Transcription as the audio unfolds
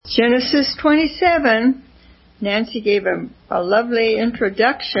Genesis 27, Nancy gave a lovely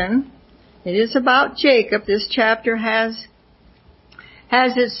introduction. It is about Jacob. This chapter has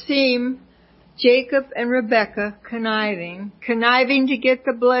its theme, Jacob and Rebekah conniving to get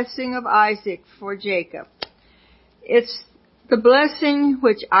the blessing of Isaac for Jacob. It's the blessing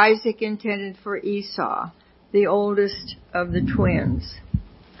which Isaac intended for Esau, the oldest of the twins.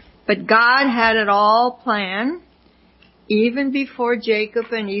 But God had it all planned. Even before Jacob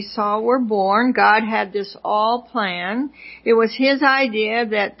and Esau were born, God had this all planned. It was His idea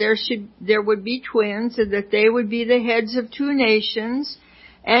that there would be twins and that they would be the heads of two nations.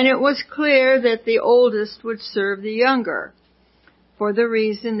 And it was clear that the oldest would serve the younger, for the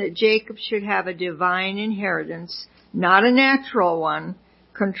reason that Jacob should have a divine inheritance, not a natural one,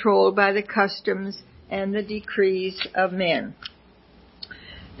 controlled by the customs and the decrees of men.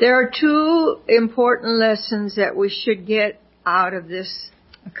 There are two important lessons that we should get out of this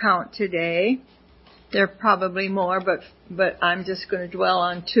account today. There are probably more, but I'm just going to dwell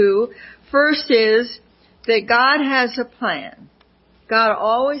on two. First is that God has a plan. God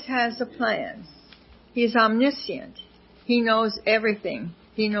always has a plan. He's omniscient. He knows everything.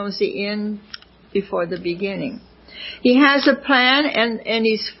 He knows the end before the beginning. He has a plan and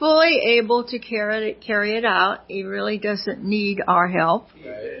He's fully able to carry it out. He really doesn't need our help.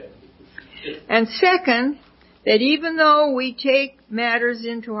 And second, that even though we take matters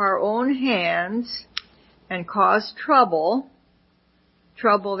into our own hands and cause trouble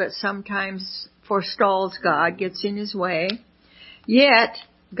that sometimes forestalls God, gets in His way, yet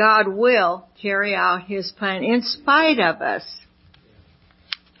God will carry out His plan in spite of us.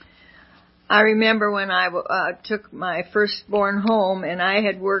 I remember when I took my firstborn home, and I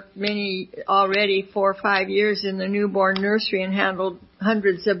had worked 4 or 5 years in the newborn nursery and handled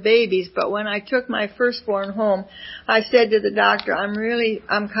hundreds of babies. But when I took my firstborn home, I said to the doctor,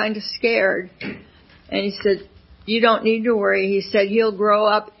 I'm kind of scared. And he said, "You don't need to worry." He said, "He'll grow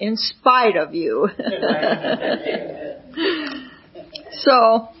up in spite of you."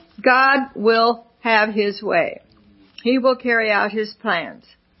 So God will have His way. He will carry out His plans.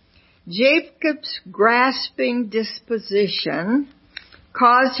 Jacob's grasping disposition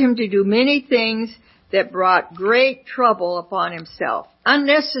caused him to do many things that brought great trouble upon himself,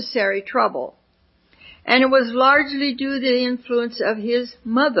 unnecessary trouble. And it was largely due to the influence of his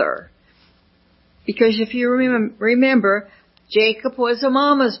mother. Because if you remember, Jacob was a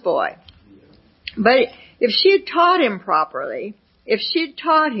mama's boy. But if she had taught him properly, if she'd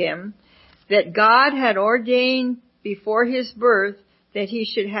taught him that God had ordained before his birth that he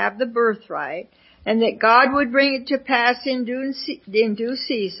should have the birthright, and that God would bring it to pass in due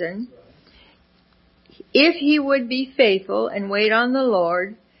season, if he would be faithful and wait on the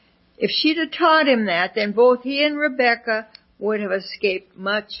Lord, if she'd have taught him that, then both he and Rebekah would have escaped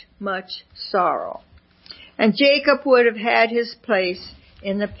much, much sorrow. And Jacob would have had his place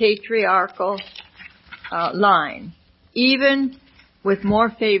in the patriarchal line, even with more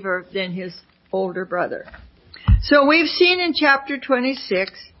favor than his older brother. So we've seen in chapter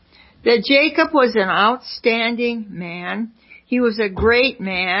 26 that Jacob was an outstanding man. He was a great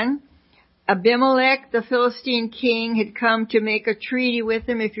man. Abimelech, the Philistine king, had come to make a treaty with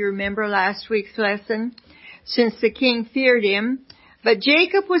him, if you remember last week's lesson, since the king feared him. But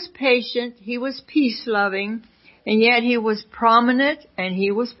Jacob was patient, he was peace-loving, and yet he was prominent and he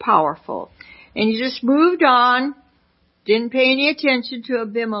was powerful. And he just moved on, didn't pay any attention to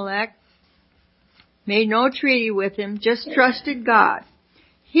Abimelech, made no treaty with him, just trusted God.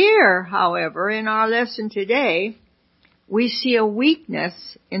 Here, however, in our lesson today, we see a weakness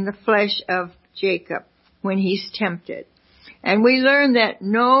in the flesh of Jacob when he's tempted. And we learn that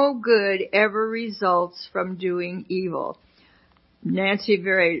no good ever results from doing evil. Nancy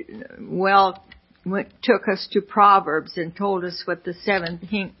very well took us to Proverbs and told us what the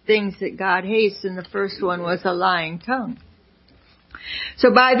 7 things that God hates, and the first one was a lying tongue.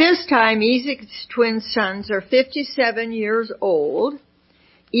 So by this time, Isaac's twin sons are 57 years old.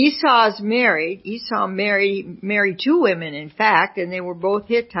 Esau's married. Esau married 2 women, in fact, and they were both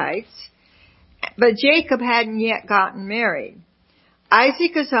Hittites. But Jacob hadn't yet gotten married.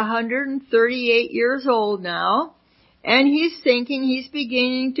 Isaac is 138 years old now, and he's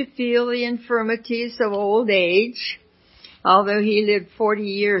beginning to feel the infirmities of old age, although he lived 40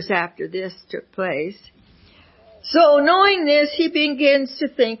 years after this took place. So knowing this, he begins to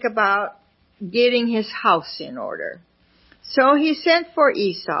think about getting his house in order. So he sent for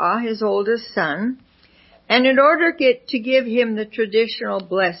Esau, his oldest son, and in order to give him the traditional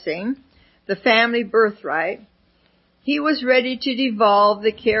blessing, the family birthright, he was ready to devolve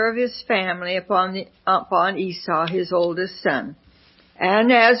the care of his family upon Esau, his oldest son.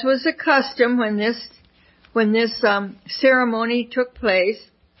 And as was the custom when this ceremony took place,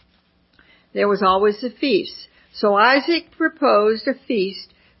 there was always a feast. So Isaac proposed a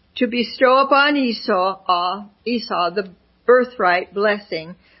feast to bestow upon Esau the birthright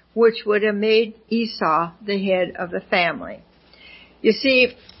blessing, which would have made Esau the head of the family. You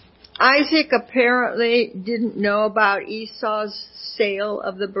see, Isaac apparently didn't know about Esau's sale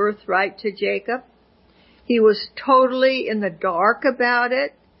of the birthright to Jacob. He was totally in the dark about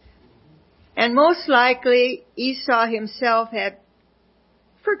it. And most likely Esau himself had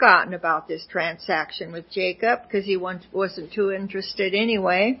forgotten about this transaction with Jacob because he wasn't too interested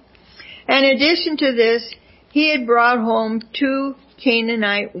anyway. And in addition to this, he had brought home 2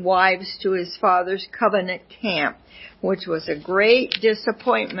 Canaanite wives to his father's covenant camp, which was a great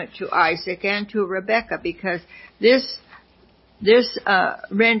disappointment to Isaac and to Rebekah, because this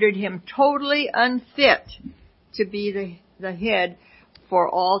rendered him totally unfit to be the head for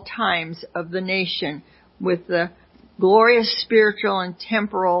all times of the nation, with the glorious spiritual and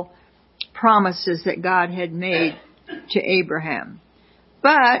temporal promises that God had made to Abraham.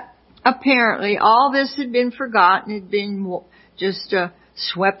 But apparently all this had been forgotten, had been just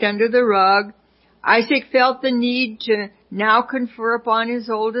swept under the rug. Isaac felt the need to now confer upon his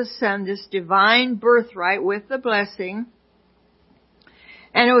oldest son this divine birthright with the blessing.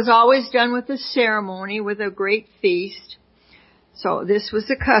 And it was always done with a ceremony, with a great feast. So this was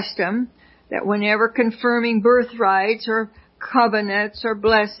the custom, that whenever confirming birthrights or covenants or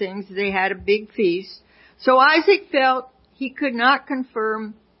blessings, they had a big feast. So Isaac felt he could not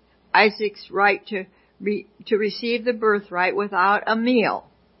confirm Isaac's right to receive the birthright without a meal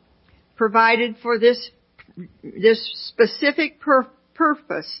provided for this specific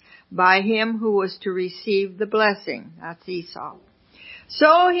purpose by him who was to receive the blessing. That's Esau.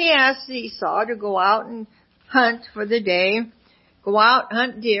 So he asked Esau to go out and hunt for the day. Go out,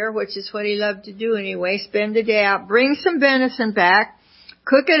 hunt deer, which is what he loved to do anyway, spend the day out, bring some venison back,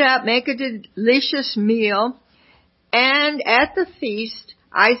 cook it up, make a delicious meal, and at the feast,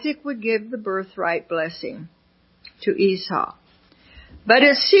 Isaac would give the birthright blessing to Esau. But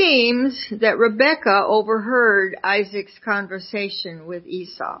it seems that Rebekah overheard Isaac's conversation with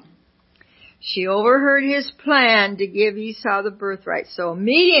Esau. She overheard his plan to give Esau the birthright. So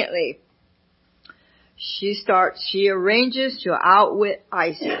immediately, she arranges to outwit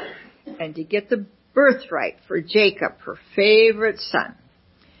Isaac and to get the birthright for Jacob, her favorite son.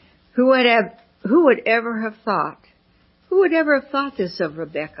 Who would ever have thought this of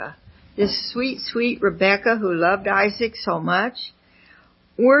Rebekah? This sweet, sweet Rebekah who loved Isaac so much.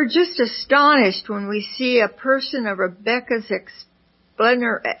 We're just astonished when we see a person of Rebekah's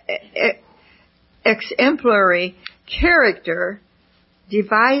exemplary character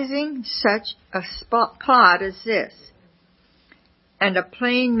devising such a plot as this, and a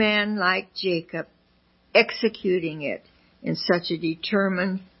plain man like Jacob executing it in such a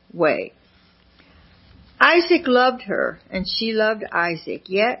determined way. Isaac loved her, and she loved Isaac,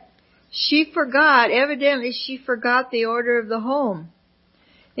 yet evidently she forgot the order of the home.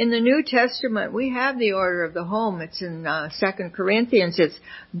 In the New Testament, we have the order of the home. It's in 2 Corinthians. It's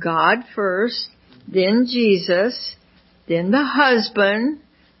God first, then Jesus, then the husband,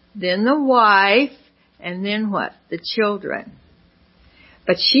 then the wife, and then what? The children.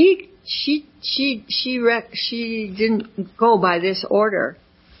 But she didn't go by this order.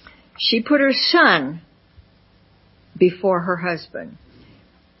 She put her son before her husband.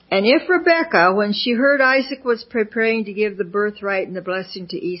 And if Rebekah, when she heard Isaac was preparing to give the birthright and the blessing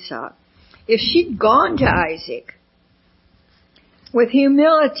to Esau, if she'd gone to Isaac with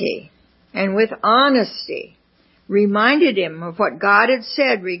humility and with honesty, reminded him of what God had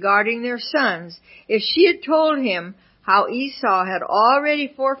said regarding their sons, if she had told him how Esau had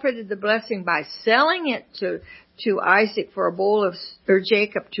already forfeited the blessing by selling it to Isaac for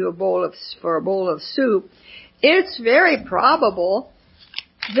Jacob for a bowl of soup, it's very probable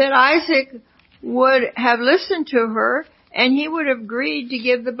that Isaac would have listened to her and he would have agreed to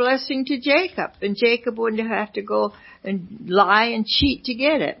give the blessing to Jacob, and Jacob wouldn't have to go and lie and cheat to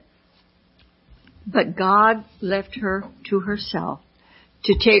get it. But God left her to herself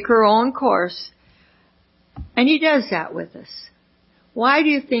to take her own course, and He does that with us. Why do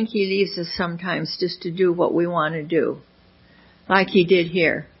you think He leaves us sometimes just to do what we want to do, like He did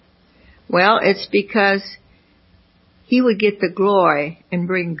here? Well, it's because He would get the glory and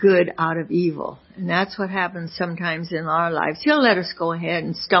bring good out of evil. And that's what happens sometimes in our lives. He'll let us go ahead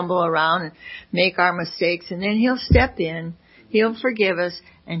and stumble around and make our mistakes, and then He'll step in, He'll forgive us,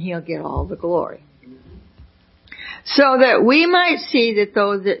 and He'll get all the glory. So that we might see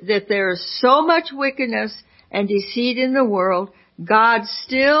that there is so much wickedness and deceit in the world God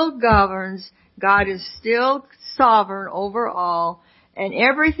still governs. God is still sovereign over all, and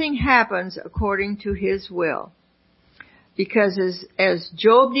everything happens according to His will. Because as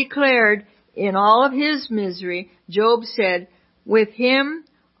Job declared in all of his misery, Job said, with Him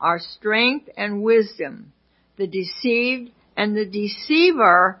are strength and wisdom. The deceived and the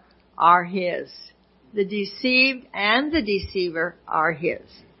deceiver are His. The deceived and the deceiver are His.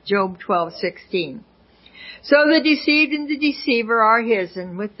 Job 12:16. So the deceived and the deceiver are His.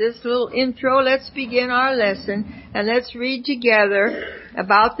 And with this little intro, let's begin our lesson. And let's read together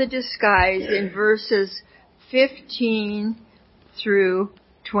about the disguise in verses 15 through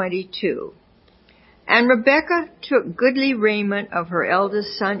 22. And Rebekah took goodly raiment of her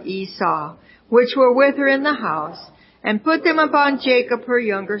eldest son Esau, which were with her in the house, and put them upon Jacob her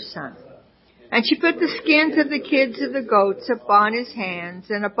younger son. And she put the skins of the kids of the goats upon his hands,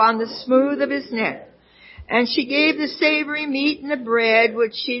 and upon the smooth of his neck. And she gave the savory meat and the bread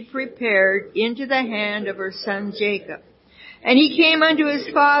which she had prepared into the hand of her son Jacob. And he came unto his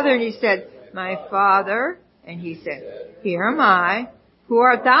father, and he said, My father. And he said, Here am I. Who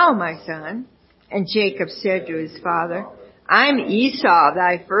art thou, my son? And Jacob said to his father, I'm Esau,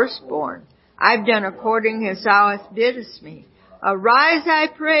 thy firstborn. I've done according as thou hast biddest me. Arise, I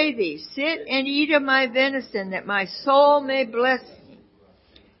pray thee, sit and eat of my venison, that my soul may bless thee.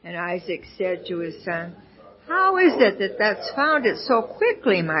 And Isaac said to his son, How is it that thou'st found it so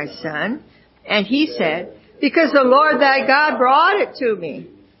quickly, my son? And he said, Because the Lord thy God brought it to me.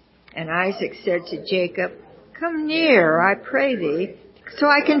 And Isaac said to Jacob, Come near, I pray thee, so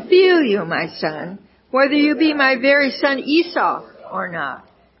I can feel you, my son, whether you be my very son Esau or not.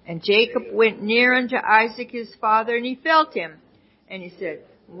 And Jacob went near unto Isaac his father, and he felt him. And he said,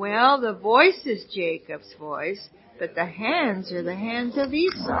 Well, the voice is Jacob's voice, but the hands are the hands of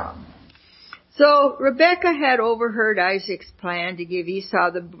Esau. So Rebekah had overheard Isaac's plan to give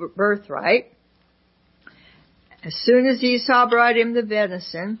Esau the birthright. As soon as Esau brought him the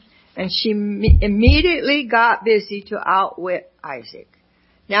venison, and she immediately got busy to outwit Isaac.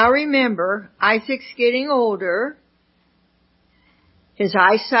 Now remember, Isaac's getting older. His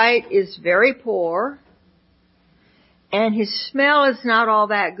eyesight is very poor. And his smell is not all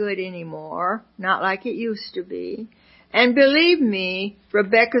that good anymore. Not like it used to be. And believe me,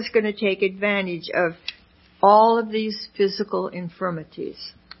 Rebekah's going to take advantage of all of these physical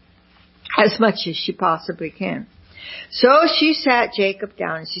infirmities as much as she possibly can. So she sat Jacob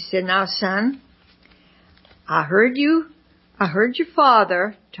down and she said, Now son, I heard your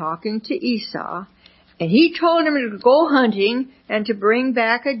father talking to Esau, and he told him to go hunting and to bring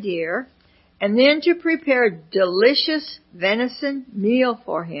back a deer, and then to prepare a delicious venison meal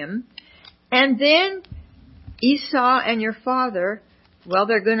for him. And then Esau and your father, well,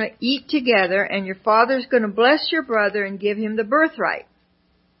 they're going to eat together, and your father's going to bless your brother and give him the birthright.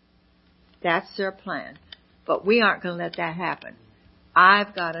 That's their plan. But we aren't going to let that happen.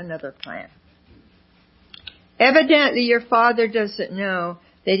 I've got another plan. Evidently, your father doesn't know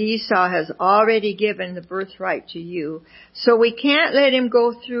that Esau has already given the birthright to you. So we can't let him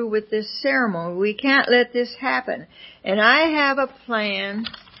go through with this ceremony. We can't let this happen. And I have a plan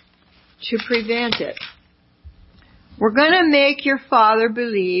to prevent it. We're going to make your father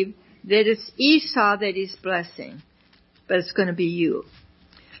believe that it's Esau that he's blessing, but it's going to be you.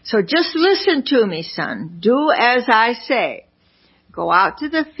 So just listen to me, son. Do as I say. Go out to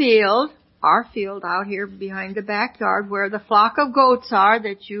the field, our field out here behind the backyard where the flock of goats are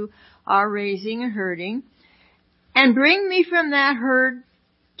that you are raising and herding, and bring me from that herd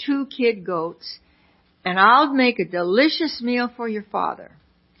 2 kid goats, and I'll make a delicious meal for your father.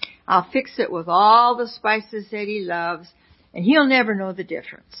 I'll fix it with all the spices that he loves, and he'll never know the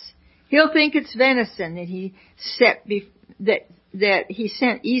difference. He'll think it's venison that he he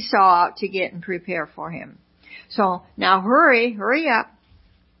sent Esau out to get and prepare for him. So now hurry up.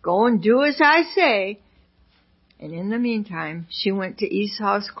 Go and do as I say. And in the meantime, she went to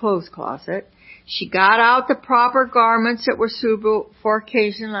Esau's clothes closet. She got out the proper garments that were suitable for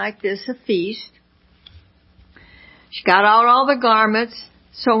occasion like this, a feast. She got out all the garments.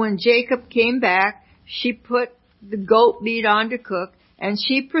 So when Jacob came back, she put the goat meat on to cook, and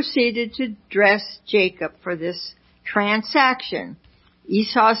she proceeded to dress Jacob for this transaction.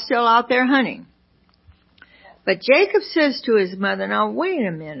 Esau's still out there hunting. But Jacob says to his mother, Now wait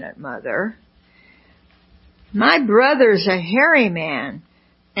a minute, mother. My brother's a hairy man,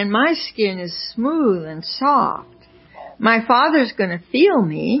 and my skin is smooth and soft. My father's going to feel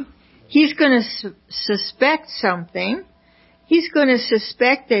me. He's going to suspect something. He's going to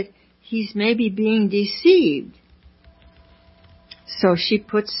suspect that he's maybe being deceived. So she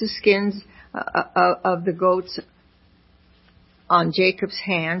puts the skins of the goats on Jacob's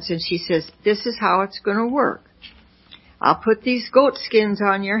hands, and she says, this is how it's going to work. I'll put these goat skins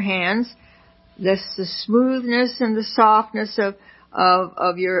on your hands. The smoothness and the softness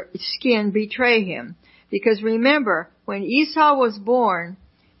of your skin betray him. Because remember, when Esau was born,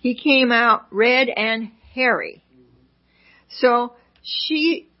 he came out red and hairy. So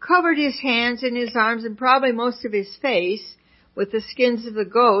she covered his hands and his arms and probably most of his face with the skins of the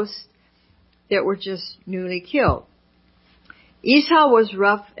goats that were just newly killed. Esau was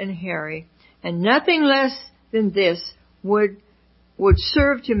rough and hairy, and nothing less than this would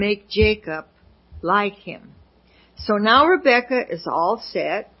serve to make Jacob like him. So now Rebekah is all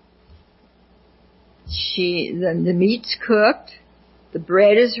set. The meat's cooked. The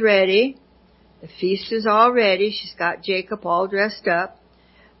bread is ready. The feast is all ready. She's got Jacob all dressed up.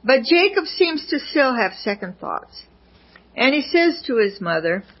 But Jacob seems to still have second thoughts. And he says to his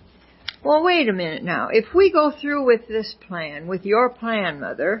mother, well, wait a minute now. If we go through with this plan, with your plan,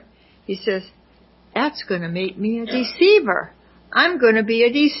 Mother, he says, that's going to make me a deceiver. I'm going to be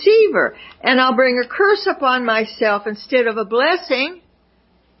a deceiver. And I'll bring a curse upon myself instead of a blessing.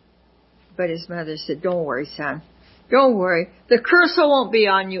 But his mother said, don't worry, son. Don't worry. The curse won't be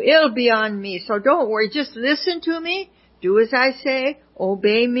on you. It'll be on me. So don't worry. Just listen to me. Do as I say.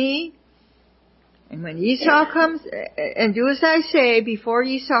 Obey me. And when Esau comes, and do as I say before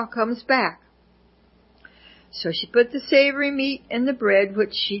Esau comes back. So she put the savory meat and the bread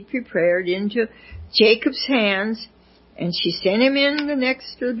which she'd prepared into Jacob's hands, and she sent him in the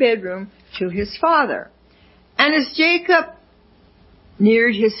next to the bedroom to his father. And as Jacob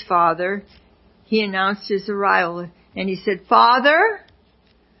neared his father, he announced his arrival, and he said, Father?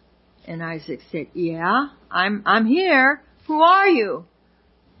 And Isaac said, yeah, I'm here. Who are you?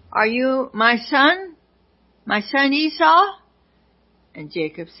 Are you my son? My son Esau? And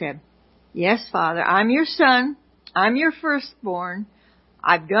Jacob said, yes, Father, I'm your son. I'm your firstborn.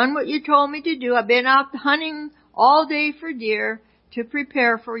 I've done what you told me to do. I've been out hunting all day for deer to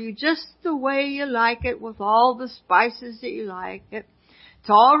prepare for you just the way you like it, with all the spices that you like it. It's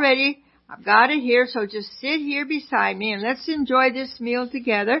all ready. I've got it here, so just sit here beside me and let's enjoy this meal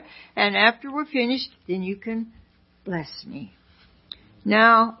together. And after we're finished, then you can bless me.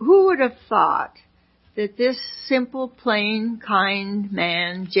 Now, who would have thought that this simple, plain, kind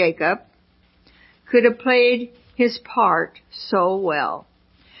man, Jacob, could have played his part so well?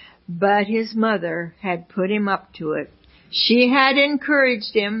 But his mother had put him up to it. She had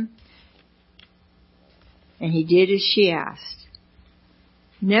encouraged him, and he did as she asked.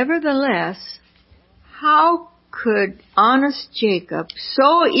 Nevertheless, how could honest Jacob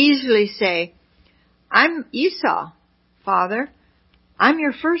so easily say, I'm Esau, Father. I'm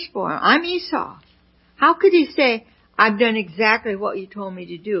your firstborn. I'm Esau. How could he say, I've done exactly what you told me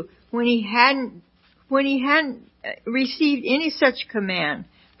to do, when he hadn't received any such command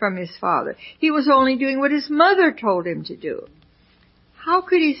from his father? He was only doing what his mother told him to do. How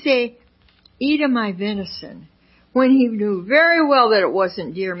could he say, eat of my venison, when he knew very well that it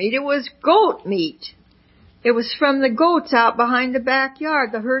wasn't deer meat, it was goat meat. It was from the goats out behind the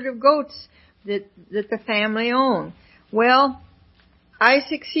backyard, the herd of goats that the family owned. Well,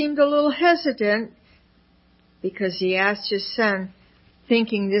 Isaac seemed a little hesitant because he asked his son,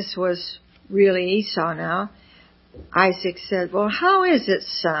 thinking this was really Esau now. Isaac said, well, how is it,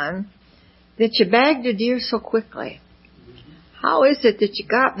 son, that you bagged a deer so quickly? How is it that you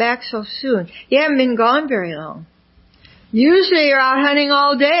got back so soon? You haven't been gone very long. Usually you're out hunting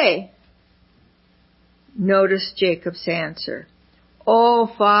all day. Notice Jacob's answer.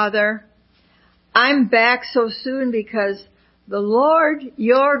 Oh, Father, I'm back so soon because the Lord,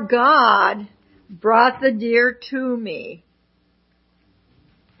 your God, brought the deer to me.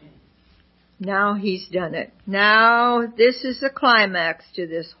 Now he's done it. Now this is the climax to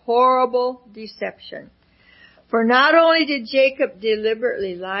this horrible deception. For not only did Jacob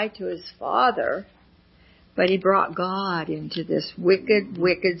deliberately lie to his father, but he brought God into this wicked,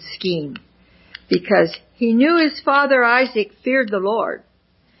 wicked scheme. Because he knew his father Isaac feared the Lord.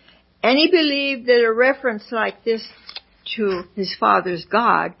 And he believed that a reference like this to his father's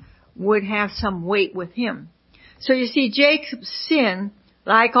God would have some weight with him. So you see, Jacob's sin,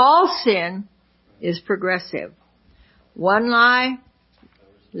 like all sin, is progressive. One lie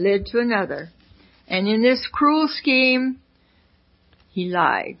led to another. And in this cruel scheme, he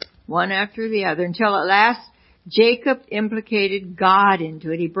lied, one after the other, until at last Jacob implicated God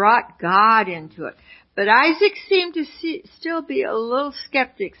into it. He brought God into it. But Isaac seemed to still be a little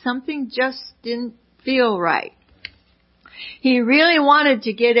skeptic. Something just didn't feel right. He really wanted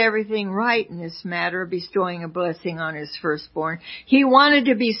to get everything right in this matter of bestowing a blessing on his firstborn. He wanted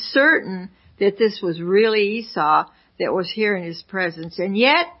to be certain that this was really Esau that was here in his presence. And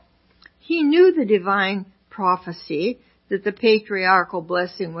yet, he knew the divine prophecy that the patriarchal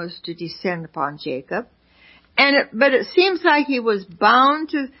blessing was to descend upon Jacob. But it seems like he was bound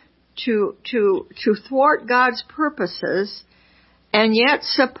to thwart God's purposes and yet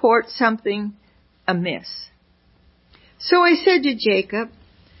support something amiss. So he said to Jacob,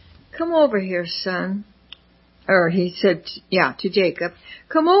 "Come over here, son." Or he said, to Jacob,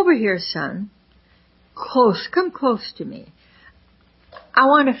 "Come over here, son. Come close to me. I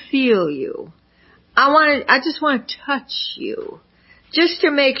want to feel you. I just want to touch you. Just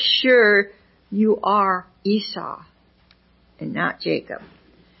to make sure you are Esau and not Jacob."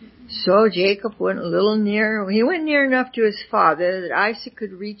 So Jacob went a little near. He went near enough to his father that Isaac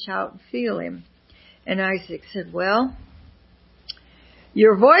could reach out and feel him. And Isaac said, "Well,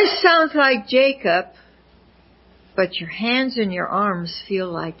 your voice sounds like Jacob, but your hands and your arms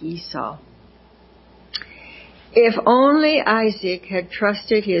feel like Esau." If only Isaac had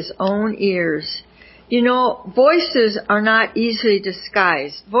trusted his own ears. You know, voices are not easily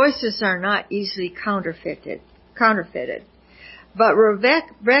disguised. Voices are not easily counterfeited. But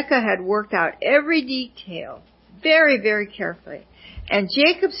Rebekah had worked out every detail very, very carefully. And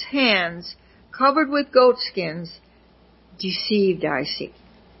Jacob's hands, covered with goat skins, deceived Isaac.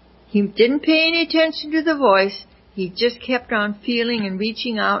 He didn't pay any attention to the voice. He just kept on feeling and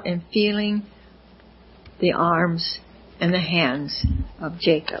reaching out and feeling the arms and the hands of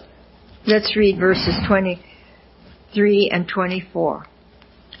Jacob. Let's read verses 23 and 24.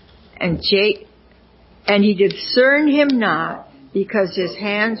 And he discerned him not, because his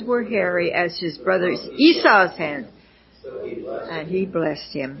hands were hairy as his brother Esau's hands. And he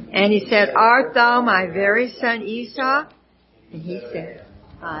blessed him. And he said, "Art thou my very son Esau?" And he said,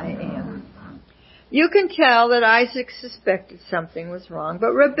 "I am." You can tell that Isaac suspected something was wrong,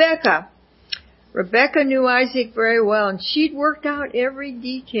 but Rebekah knew Isaac very well, and she'd worked out every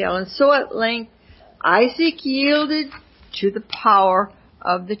detail. And so at length, Isaac yielded to the power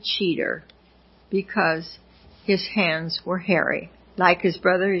of the cheater because his hands were hairy, like his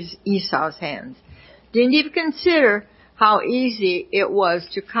brother Esau's hands. Didn't even consider how easy it was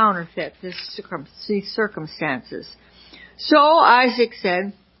to counterfeit these circumstances. So Isaac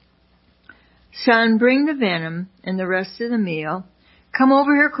said, "Son, bring the venom and the rest of the meal. Come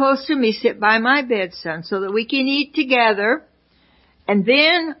over here close to me, sit by my bed, son, so that we can eat together, and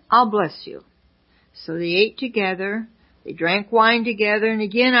then I'll bless you." So they ate together, they drank wine together, and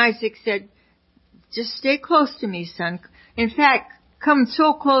again Isaac said, "Just stay close to me, son. In fact, come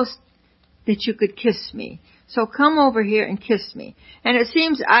so close that you could kiss me. So come over here and kiss me." And it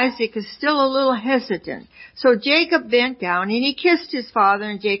seems Isaac is still a little hesitant. So Jacob bent down and he kissed his father,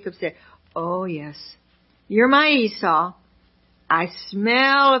 and Jacob said, "Oh yes, you're my Esau. I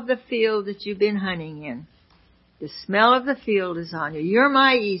smell of the field that you've been hunting in. The smell of the field is on you. You're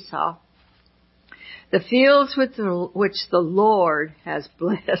my Esau. The fields which the Lord has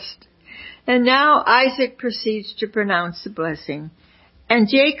blessed." And now Isaac proceeds to pronounce the blessing. And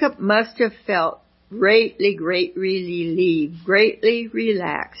Jacob must have felt greatly relieved, greatly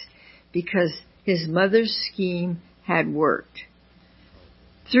relaxed, because his mother's scheme had worked.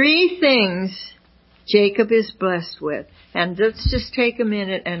 3 things Jacob is blessed with. And let's just take a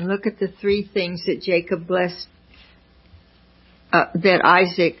minute and look at the 3 things that that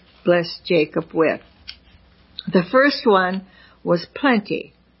Isaac blessed Jacob with. The first one was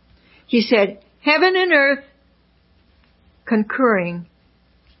plenty. He said, "Heaven and earth concurring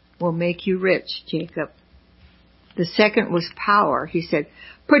will make you rich, Jacob." The second was power. He said,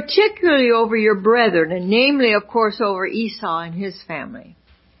 "Particularly over your brethren," and namely, of course, over Esau and his family.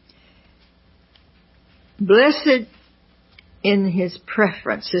 Blessed in his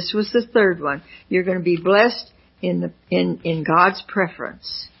preference. This was the third one. You're going to be blessed in God's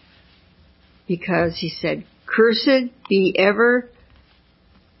preference. Because he said, "Cursed be ever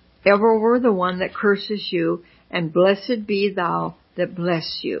were the one that curses you, and blessed be thou that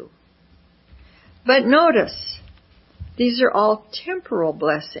bless you." But notice, these are all temporal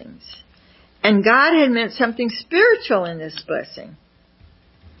blessings. And God had meant something spiritual in this blessing.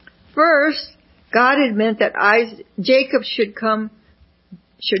 First, God had meant that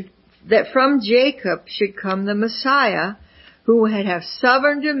that from Jacob should come the Messiah, who would have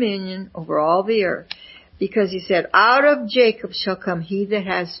sovereign dominion over all the earth. Because he said, "Out of Jacob shall come he that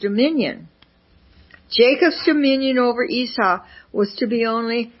has dominion." Jacob's dominion over Esau was to be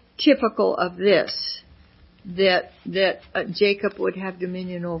only typical of this, that Jacob would have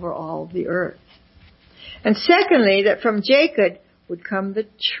dominion over all the earth. And secondly, that from Jacob would come the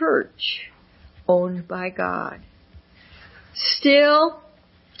church, owned by God. Still,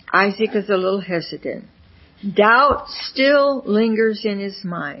 Isaac is a little hesitant. Doubt still lingers in his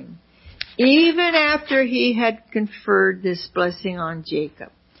mind, even after he had conferred this blessing on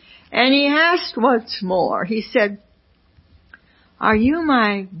Jacob. And he asked once more. He said, "Are you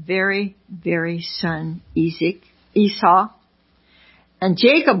my very, very son Esau?" And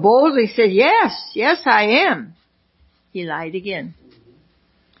Jacob boldly said, Yes, I am." He lied again.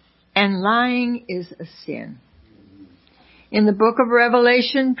 And lying is a sin. In the book of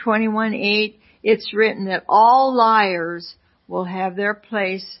Revelation 21:8, it's written that all liars will have their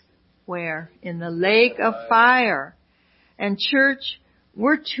place where? In the lake of fire. And church,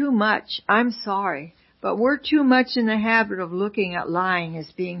 we're too much, I'm sorry, but we're too much in the habit of looking at lying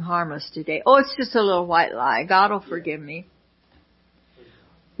as being harmless today. Oh, it's just a little white lie. God will forgive me.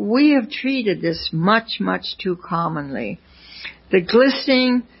 We have treated this much, much too commonly. The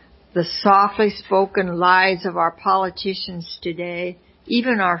glistening, the softly spoken lies of our politicians today,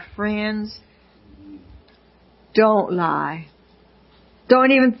 even our friends, don't lie.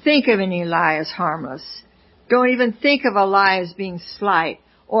 Don't even think of any lie as harmless. Don't even think of a lie as being slight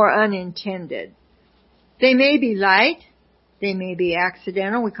or unintended. They may be light. They may be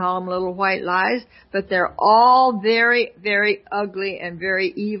accidental. We call them little white lies. But they're all very, very ugly and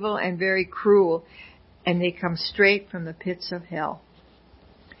very evil and very cruel. And they come straight from the pits of hell.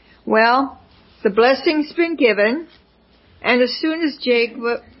 Well, the blessing's been given. And as soon as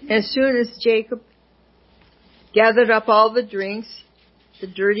Jacob gathered up all the drinks, the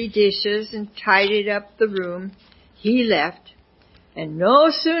dirty dishes, and tidied up the room, he left. And no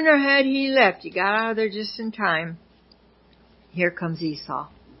sooner had he left, he got out of there just in time. Here comes Esau.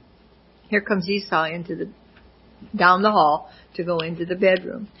 Here comes Esau down the hall to go into the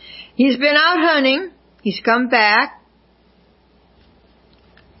bedroom. He's been out hunting. He's come back.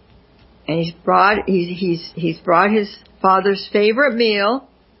 And he's brought his father's favorite meal.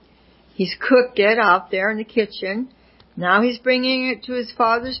 He's cooked it out there in the kitchen. Now he's bringing it to his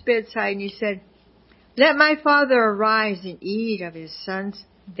father's bedside, and he said, "Let my father arise and eat of his son's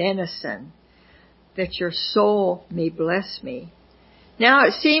venison, that your soul may bless me." Now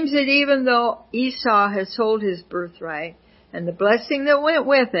it seems that even though Esau has sold his birthright and the blessing that went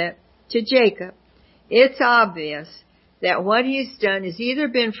with it to Jacob, it's obvious that what he's done has either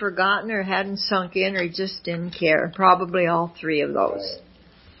been forgotten or hadn't sunk in, or he just didn't care. Probably all three of those.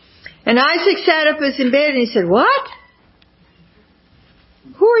 And Isaac sat up in bed and he said, "What?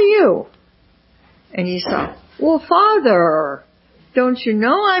 Who are you?" And Esau, "Well, Father, don't you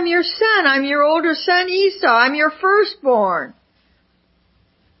know I'm your son? I'm your older son Esau. I'm your firstborn."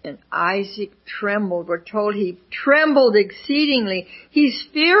 And Isaac trembled. We're told he trembled exceedingly. He's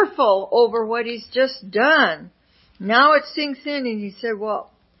fearful over what he's just done. Now it sinks in, and he said,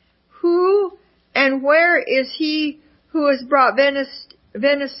 "Well, who and where is he who has brought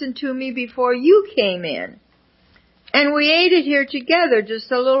venison to me before you came in? And we ate it here together just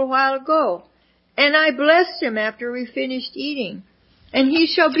a little while ago. And I blessed him after we finished eating. And he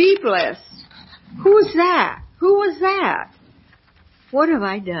shall be blessed." Who's that? Who was that? What have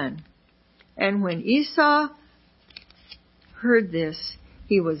I done? And when Esau heard this,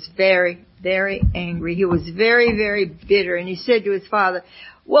 he was very, very angry. He was very, very bitter. And he said to his father,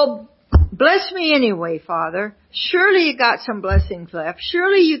 "Well, bless me anyway, Father. Surely you got some blessings left.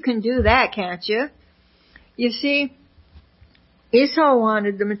 Surely you can do that, can't you?" You see, Esau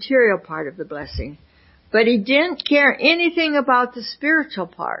wanted the material part of the blessing, but he didn't care anything about the spiritual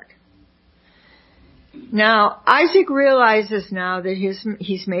part. Now, Isaac realizes now that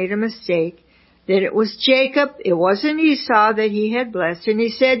he's made a mistake, that it was Jacob, it wasn't Esau that he had blessed. And he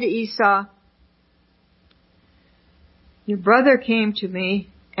said to Esau, "Your brother came to me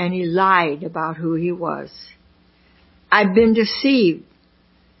and he lied about who he was. I've been deceived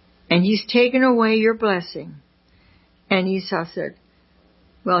and he's taken away your blessing." And Esau said,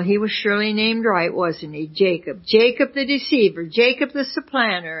 "Well, he was surely named right, wasn't he? Jacob. Jacob the deceiver, Jacob the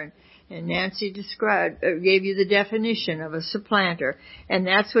supplanter." And Nancy gave you the definition of a supplanter. And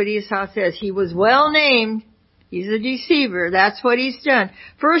that's what Esau says. He was well named. He's a deceiver. That's what he's done.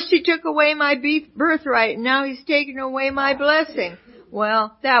 First he took away my birthright, and now he's taken away my blessing.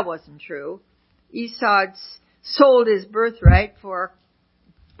 Well, that wasn't true. Esau sold his birthright for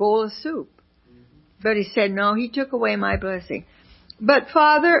a bowl of soup. But he said, "No, he took away my blessing." "But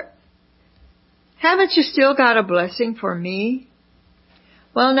Father, haven't you still got a blessing for me?"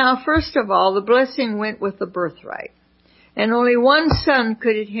 Well, now, first of all, the blessing went with the birthright, and only one son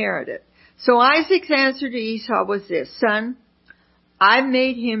could inherit it. So Isaac's answer to Esau was this: "Son, I've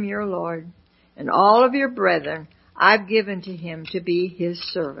made him your Lord, and all of your brethren I've given to him to be his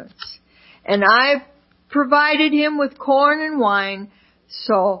servants. And I've provided him with corn and wine,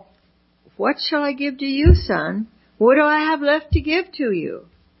 so "What shall I give to you, son? What do I have left to give to you?"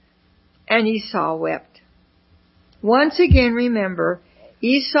 And Esau wept. Once again, remember,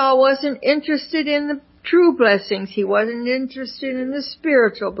 Esau wasn't interested in the true blessings. He wasn't interested in the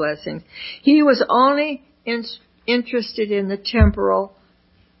spiritual blessings. He was only interested in the temporal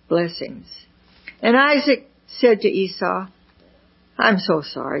blessings. And Isaac said to Esau, "I'm so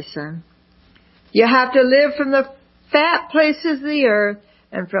sorry, son. You have to live from the fat places of the earth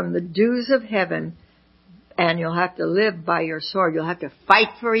and from the dews of heaven, and you'll have to live by your sword. You'll have to fight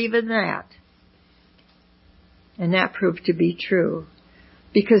for even that." And that proved to be true,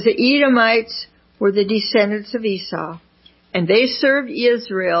 because the Edomites were the descendants of Esau, and they served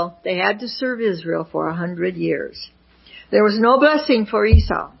Israel. They had to serve Israel for 100 years. There was no blessing for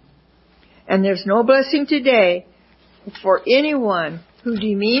Esau, and there's no blessing today for anyone who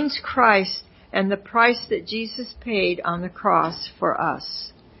demeans Christ and the price that Jesus paid on the cross for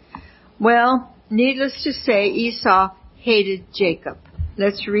us. Well, needless to say, Esau hated Jacob.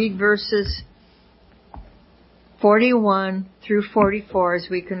 Let's read verses 41 through 44 as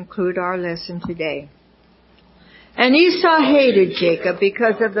we conclude our lesson today. "And Esau hated Jacob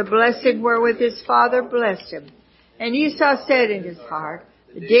because of the blessing wherewith his father blessed him. And Esau said in his heart,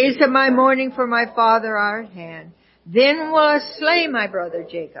 The days of my mourning for my father are at hand. Then will I slay my brother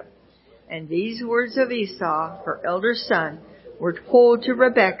Jacob." And these words of Esau, her elder son, were told to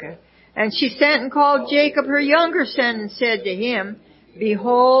Rebekah. And she sent and called Jacob her younger son and said to him,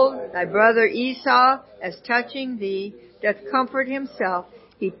 "Behold, thy brother Esau, as touching thee, doth comfort himself.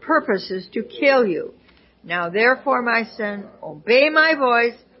 He purposes to kill you. Now therefore, my son, obey my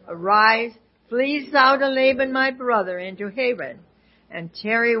voice. Arise, flee thou to Laban my brother into Haran, and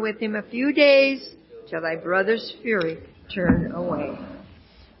tarry with him a few days, till thy brother's fury turn away."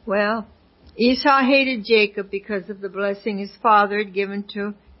 Well, Esau hated Jacob because of the blessing his father had given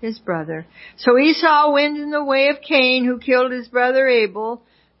to his brother. So Esau went in the way of Cain, who killed his brother Abel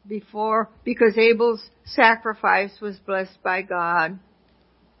because Abel's sacrifice was blessed by God.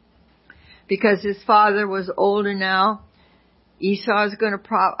 Because his father was older now, Esau is going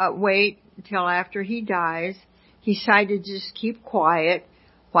to wait until after he dies. He decided to just keep quiet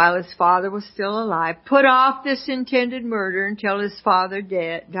while his father was still alive, put off this intended murder until his father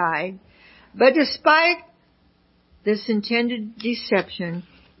died. But despite this intended deception,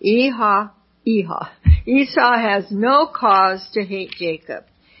 Esau has no cause to hate Jacob.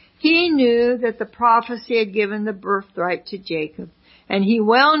 He knew that the prophecy had given the birthright to Jacob, and he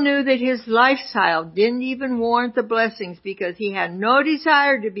well knew that his lifestyle didn't even warrant the blessings, because he had no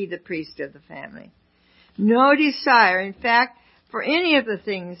desire to be the priest of the family. No desire, in fact, for any of the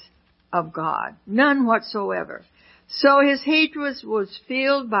things of God. None whatsoever. So his hatred was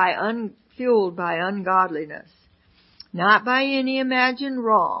fueled by ungodliness. Not by any imagined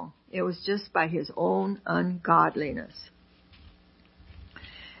wrong. It was just by his own ungodliness.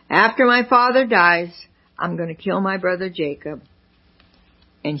 "After my father dies, I'm going to kill my brother Jacob.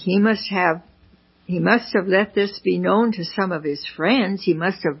 And he must have let this be known to some of his friends. He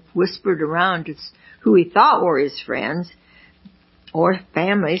must have whispered around to who he thought were his friends or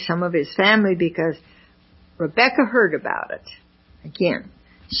family, some of his family, because Rebekah heard about it. Again,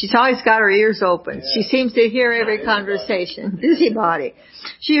 she's always got her ears open. She seems to hear every conversation. Busybody.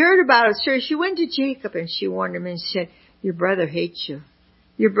 She heard about it. So she went to Jacob and she warned him and said, "Your brother hates you.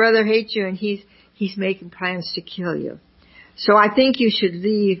 Your brother hates you, and he's making plans to kill you. So I think you should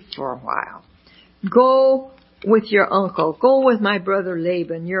leave for a while. Go with your uncle. Go with my brother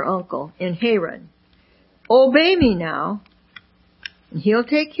Laban, your uncle, in Haran. Obey me now, and he'll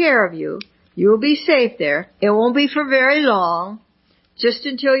take care of you. You'll be safe there. It won't be for very long, just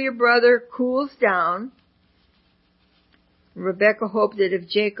until your brother cools down." Rebekah hoped that if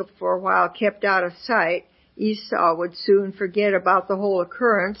Jacob for a while kept out of sight, Esau would soon forget about the whole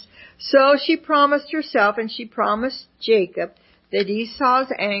occurrence. So she promised herself and she promised Jacob that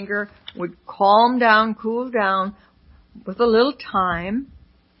Esau's anger would calm down, cool down with a little time,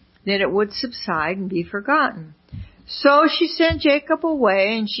 that it would subside and be forgotten. So she sent Jacob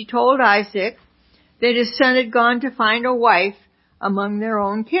away, and she told Isaac that his son had gone to find a wife among their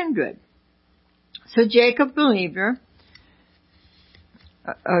own kindred. So Jacob believed her.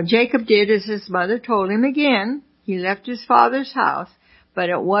 Jacob did as his mother told him again. He left his father's house, but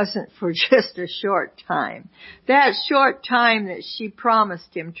it wasn't for just a short time. That short time that she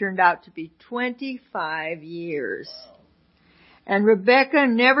promised him turned out to be 25 years. And Rebekah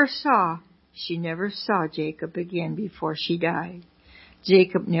never saw Jacob again before she died.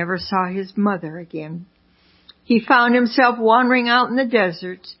 Jacob never saw his mother again. He found himself wandering out in the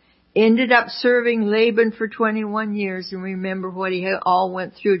deserts. ended up serving Laban for 21 years, and remember what he all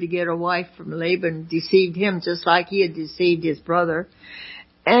went through to get a wife from Laban. Deceived him just like he had deceived his brother.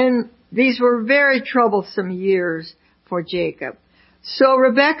 And these were very troublesome years for Jacob. So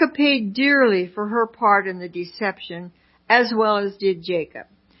Rebekah paid dearly for her part in the deception, as well as did Jacob.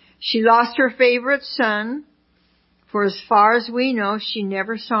 She lost her favorite son. For as far as we know, she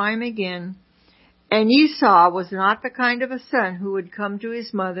never saw him again. And Esau was not the kind of a son who would come to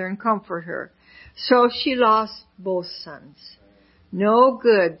his mother and comfort her. So she lost both sons. No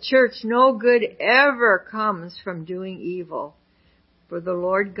good, church, no good ever comes from doing evil. For the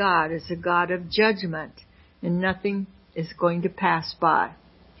Lord God is a God of judgment, and nothing is going to pass by.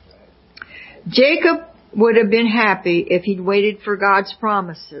 Jacob would have been happy if he'd waited for God's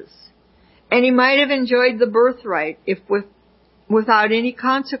promises. And he might have enjoyed the birthright without any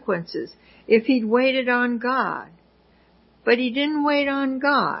consequences if he'd waited on God. But he didn't wait on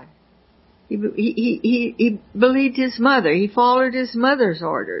God. He believed his mother. He followed his mother's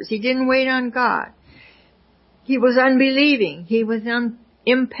orders. He didn't wait on God. He was unbelieving. He was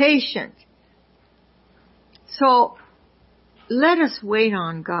impatient. So let us wait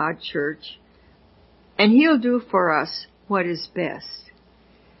on God, church, and He'll do for us what is best.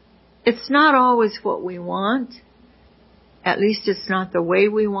 It's not always what we want. At least it's not the way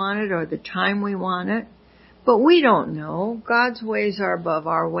we want it or the time we want it. But we don't know. God's ways are above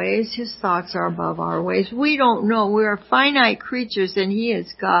our ways. His thoughts are above our ways. We don't know. We are finite creatures and He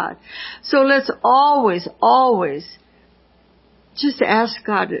is God. So let's always, always just ask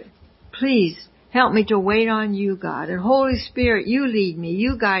God to please help me to wait on you, God. And Holy Spirit, you lead me,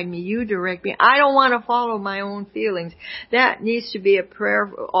 you guide me, you direct me. I don't want to follow my own feelings. That needs to be a prayer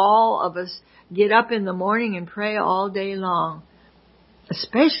for all of us. Get up in the morning and pray all day long.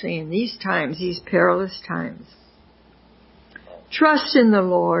 Especially in these times, these perilous times. Trust in the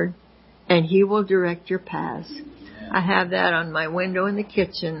Lord, and He will direct your paths. I have that on my window in the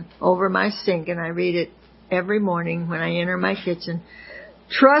kitchen over my sink, and I read it every morning when I enter my kitchen.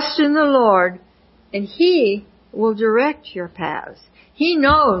 Trust in the Lord, and He will direct your paths. He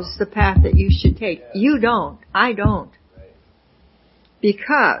knows the path that you should take. You don't. I don't.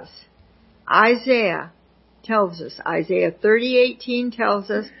 Because Isaiah tells us, Isaiah 30:18 tells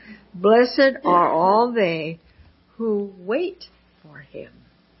us, blessed are all they who wait for Him.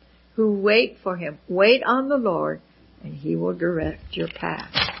 Who wait for Him. Wait on the Lord, and He will direct your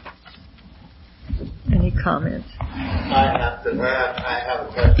path. Any comments? I have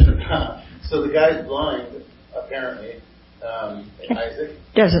a question. So the guy's blind, apparently, Isaac.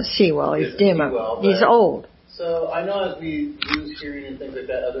 Doesn't see well. He's dim. He's old. So I know as we lose hearing and things like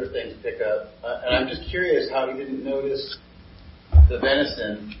that, other things pick up. And I'm just curious how he didn't notice the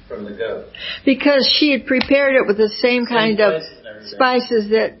venison from the goat. Because she had prepared it with the same kind of spices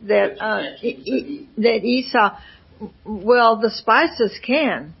that Esau. Well, the spices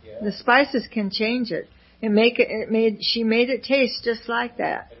can. Yeah. The spices can change it and make it. She made it taste just like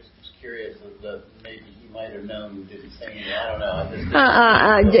that. I just was curious. Maybe he might have known and didn't say anything.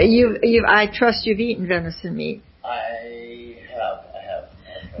 I don't know. I trust you've eaten venison meat. I have.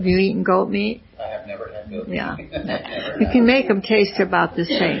 Have you eaten goat meat? I have never had goat meat. Yeah. You can make them taste about the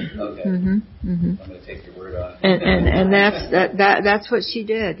same. Okay. Mm-hmm. Mm-hmm. I'm going to take your word on it. And that's what she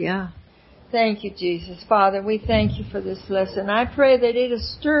did. Yeah. Thank you, Jesus. Father, we thank you for this lesson. I pray that it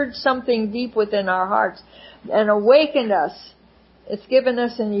has stirred something deep within our hearts and awakened us. It's given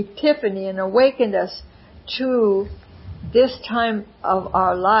us an epiphany and awakened us to this time of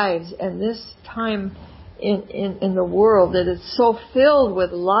our lives and this time in the world that is so filled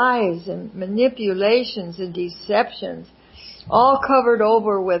with lies and manipulations and deceptions, all covered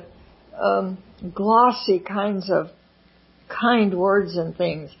over with glossy kinds of kind words and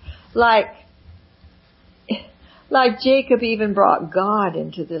things. Like Jacob even brought God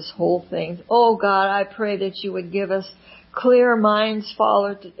into this whole thing. Oh God, I pray that you would give us clear minds,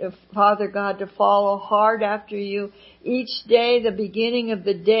 Father God, to follow hard after you each day, the beginning of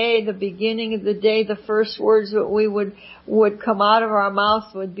the day, the first words that we would come out of our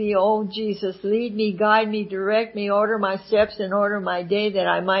mouths would be, oh Jesus, lead me, guide me, direct me, order my steps and order my day that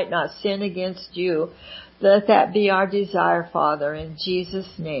I might not sin against you. Let that be our desire, Father, in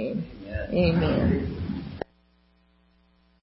Jesus' name. Amen.